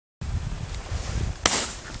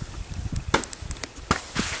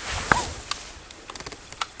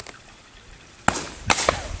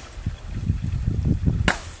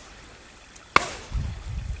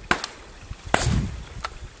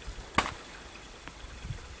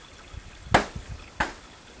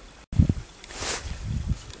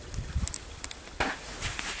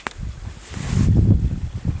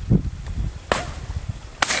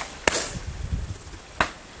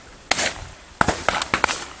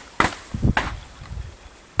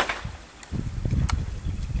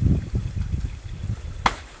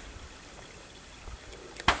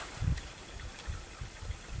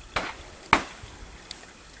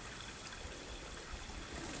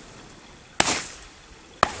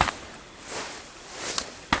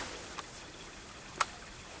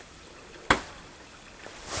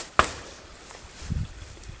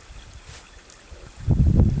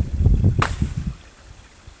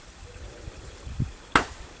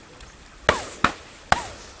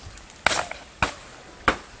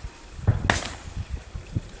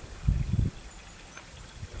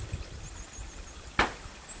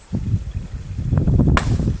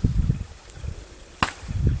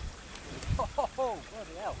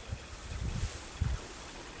Bloody hell.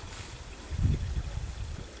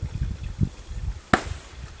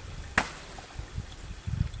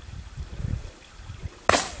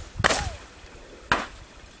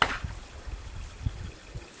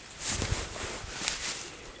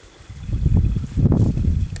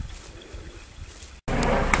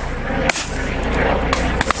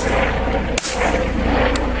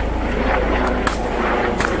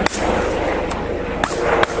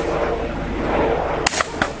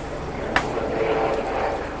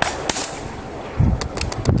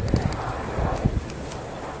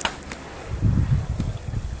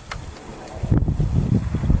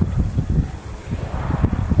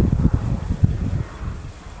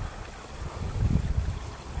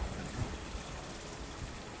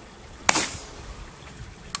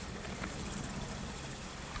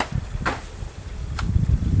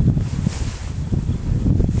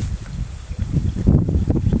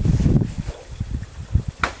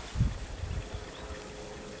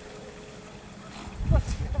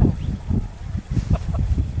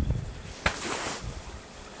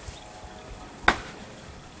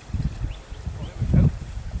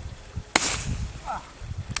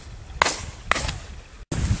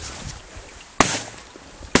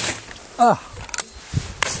 Ah.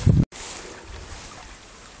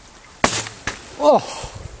 Oh.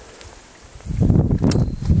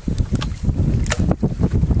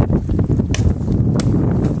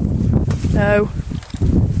 No.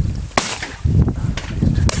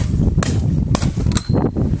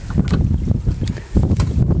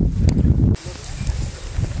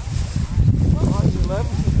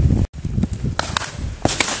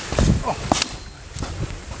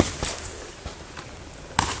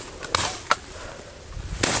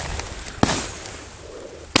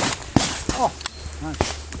 Oh, nice.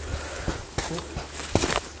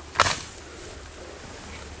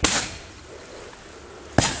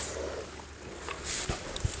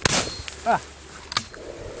 Ah.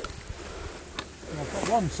 I've got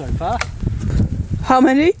one so far. How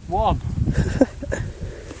many? One.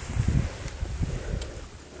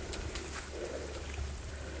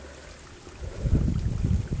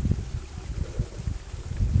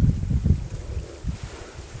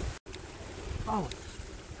 Oh.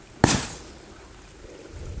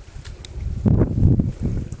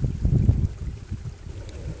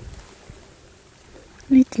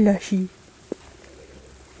 Little lashy.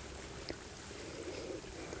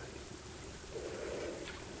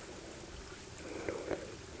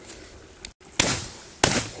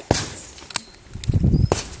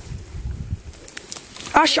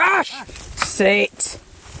 Ash, ash! Sit.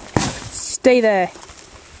 Stay there.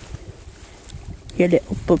 You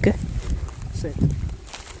little bugger. Sit.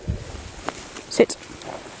 Sit.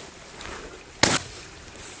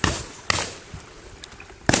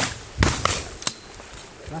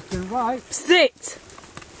 Left and right. Sit!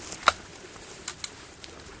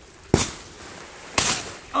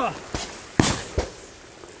 Oh.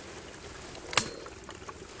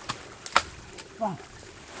 Oh.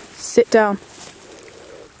 Sit down.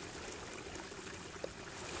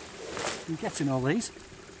 You're getting all these.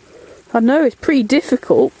 I know, it's pretty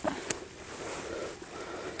difficult.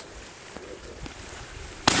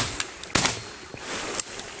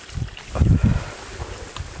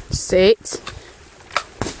 Sit.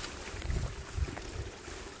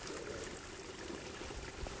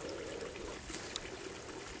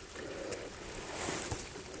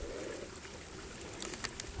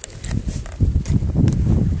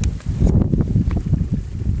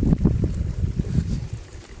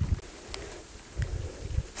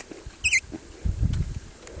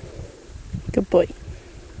 Good boy.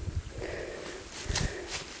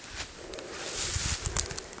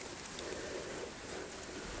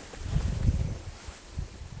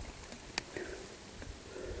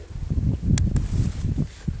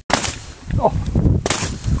 Oh!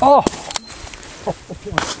 Oh!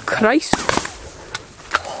 Christ.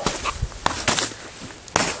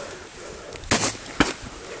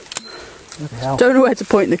 Bloody hell. Don't know where to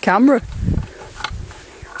point the camera.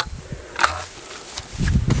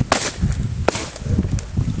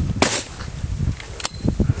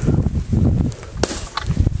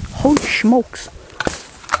 Holy smokes.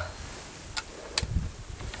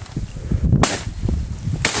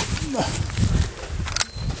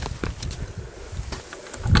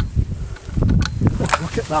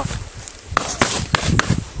 Look at that.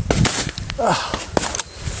 Oh.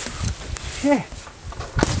 Shit.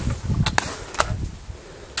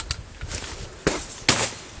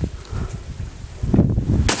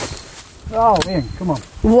 Oh, Ian, come on.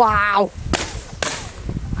 Wow.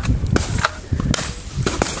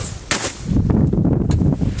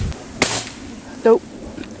 Nope.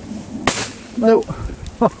 No.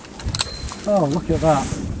 Oh, look at that.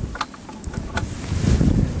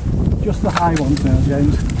 Just the high ones now,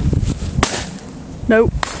 James. No.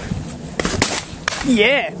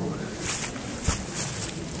 Yeah.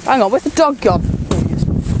 Hang on, where's the dog gone?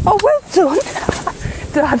 Oh, well done,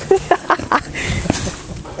 Dad.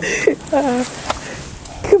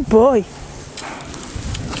 Good boy.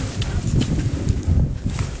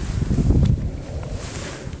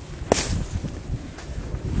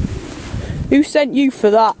 Who sent you for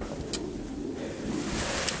that?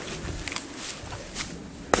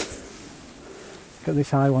 Look at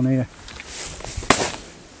this high one here.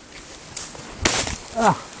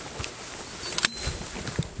 Ah.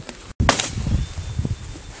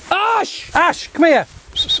 Ash! Ash, come here.